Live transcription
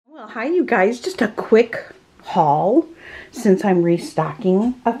Hi you guys, just a quick haul since I'm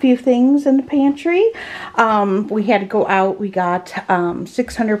restocking a few things in the pantry. We had to go out. We got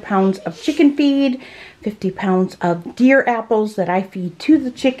 600 pounds of chicken feed, 50 pounds of deer apples that I feed to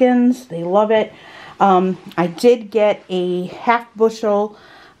the chickens. They love it. I did get a half bushel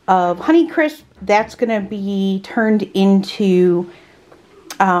of Honeycrisp. That's going to be turned into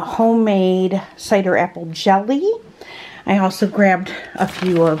homemade cider apple jelly. I also grabbed a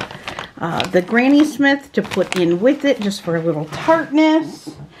few of the Granny Smith to put in with it just for a little tartness.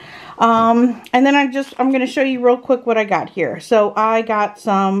 And then I'm going to show you real quick what I got here. So I got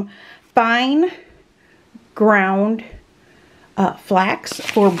some fine ground flax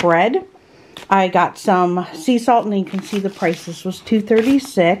for bread. I got some sea salt, and you can see the price. This was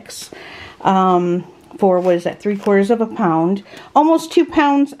 $2.36 for, what is that, 3/4 of a pound. Almost 2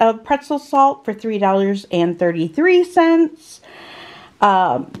 pounds of pretzel salt for $3.33.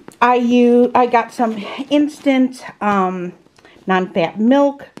 I got some instant non-fat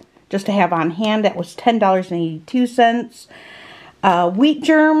milk just to have on hand. That was $10.82. Wheat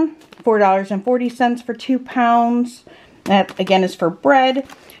germ, $4.40 for 2 pounds. That again is for bread.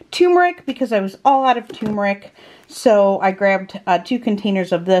 Turmeric, because I was all out of turmeric, so I grabbed 2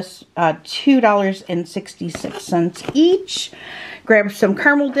 containers of this, $2.66 each. Grabbed some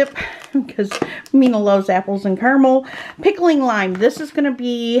caramel dip because Mina loves apples and caramel. Pickling lime. This is going to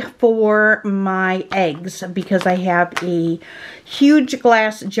be for my eggs because I have a huge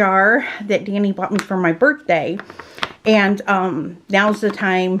glass jar that Danny bought me for my birthday. And now's the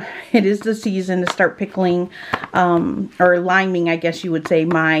time, it is the season to start pickling, or liming, I guess you would say,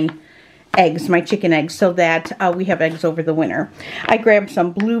 my eggs, my chicken eggs, so that we have eggs over the winter. I grabbed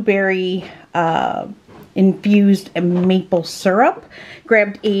some blueberry infused maple syrup.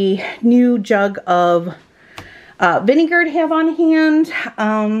 Grabbed a new jug of vinegar to have on hand.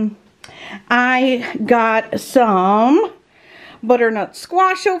 I got some butternut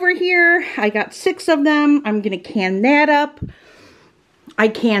squash over here. I got 6 of them. I'm going to can that up. I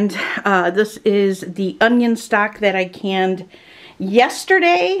canned, this is the onion stock that I canned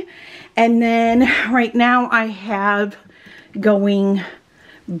yesterday. And then right now I have going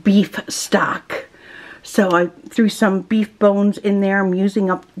beef stock. So I threw some beef bones in there. I'm using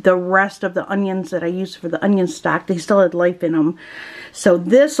up the rest of the onions that I used for the onion stock. They still had life in them. So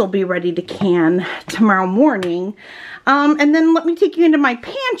this will be ready to can tomorrow morning. And then let me take you into my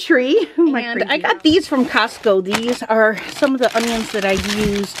pantry. And I got these from Costco. These are some of the onions that I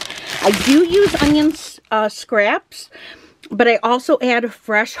used. I do use onion scraps, but I also add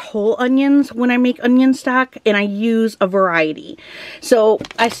fresh whole onions when I make onion stock, and I use a variety. So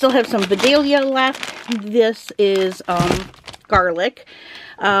I still have some Vidalia left. This is garlic.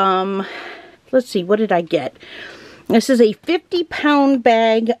 Let's see, what did I get? This is a 50-pound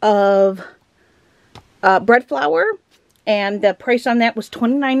bag of bread flour, and the price on that was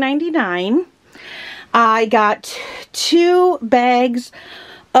 $29.99. I got 2 bags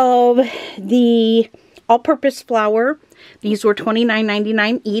of the all-purpose flour. These were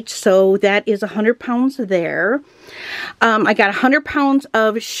 $29.99 each, so that is 100 pounds there. I got 100 pounds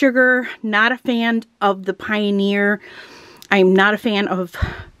of sugar. Not a fan of the Pioneer. I'm not a fan of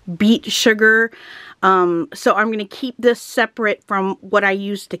beet sugar. So I'm going to keep this separate from what I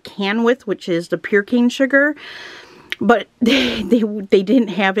used to can with, which is the pure cane sugar. But they didn't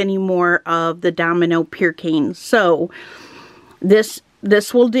have any more of the Domino pure cane. So this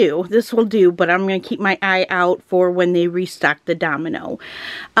will do. This will do, but I'm going to keep my eye out for when they restock the Domino.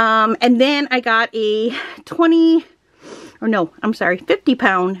 And then I got a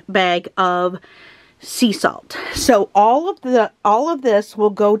 50-pound bag of sea salt. So all of this will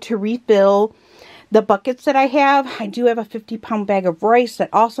go to refill the buckets that I have. I do have a 50-pound bag of rice that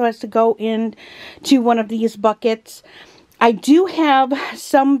also has to go into one of these buckets. I do have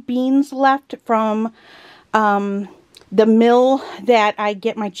some beans left from the mill that I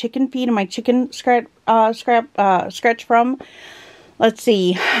get my chicken feed and my chicken scratch from. Let's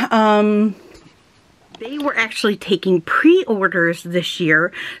see. They were actually taking pre-orders this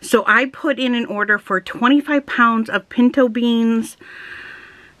year. So I put in an order for 25 pounds of pinto beans,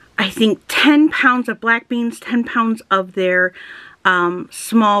 I think 10 pounds of black beans, 10 pounds of their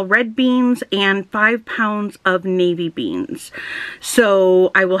small red beans, and 5 pounds of navy beans.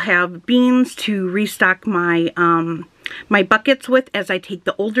 So I will have beans to restock my my buckets with as I take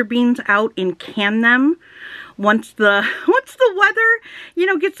the older beans out and can them. Once the weather, you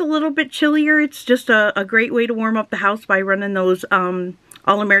know, gets a little bit chillier, it's just a great way to warm up the house by running those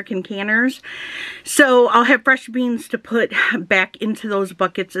All-American canners. So I'll have fresh beans to put back into those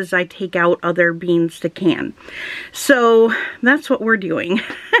buckets as I take out other beans to can. So that's what we're doing.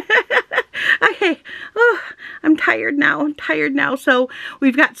 Okay, oh, I'm tired now. I'm tired now. So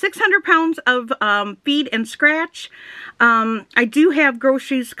we've got 600 pounds of feed and scratch. I do have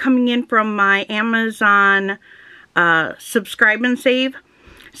groceries coming in from my Amazon subscribe and save.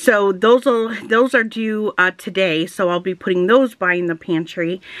 So those are due today, so I'll be putting those by in the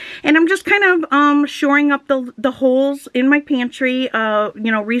pantry. And I'm just kind of shoring up the holes in my pantry,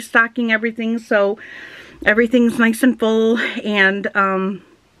 you know, restocking everything so everything's nice and full. And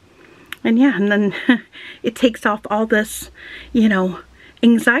yeah, and then it takes off all this, you know,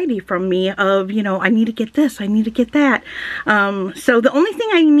 anxiety from me of, you know, I need to get this, I need to get that. So the only thing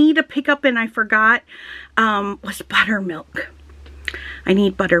I need to pick up and I forgot was buttermilk. I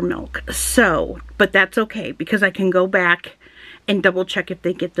need buttermilk. So, but that's okay because I can go back and double check if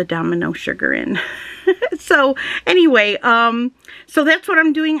they get the Domino sugar in. So anyway, so that's what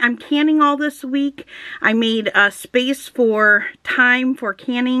I'm doing. I'm canning all this week. I made a space for time for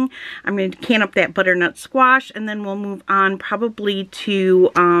canning. I'm going to can up that butternut squash and then we'll move on probably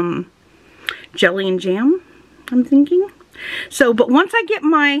to jelly and jam, I'm thinking. So, but once I get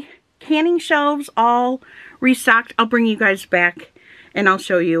my canning shelves all restocked, I'll bring you guys back and I'll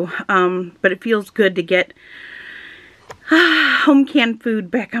show you. But it feels good to get home canned food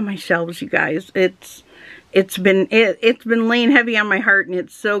back on my shelves, you guys. It's been laying heavy on my heart, and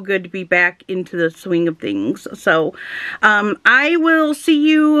it's so good to be back into the swing of things. So I will see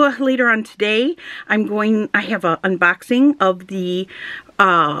you later on today. I have an unboxing of the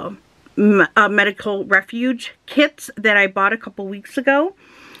medical refuge kits that I bought a couple weeks ago.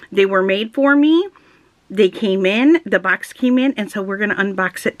 They were made for me. They came in, the box came in, and so we're going to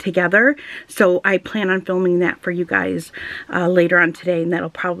unbox it together. So I plan on filming that for you guys later on today, and that'll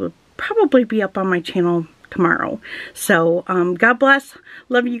probably be up on my channel tomorrow. So God bless,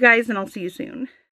 love you guys, and I'll see you soon.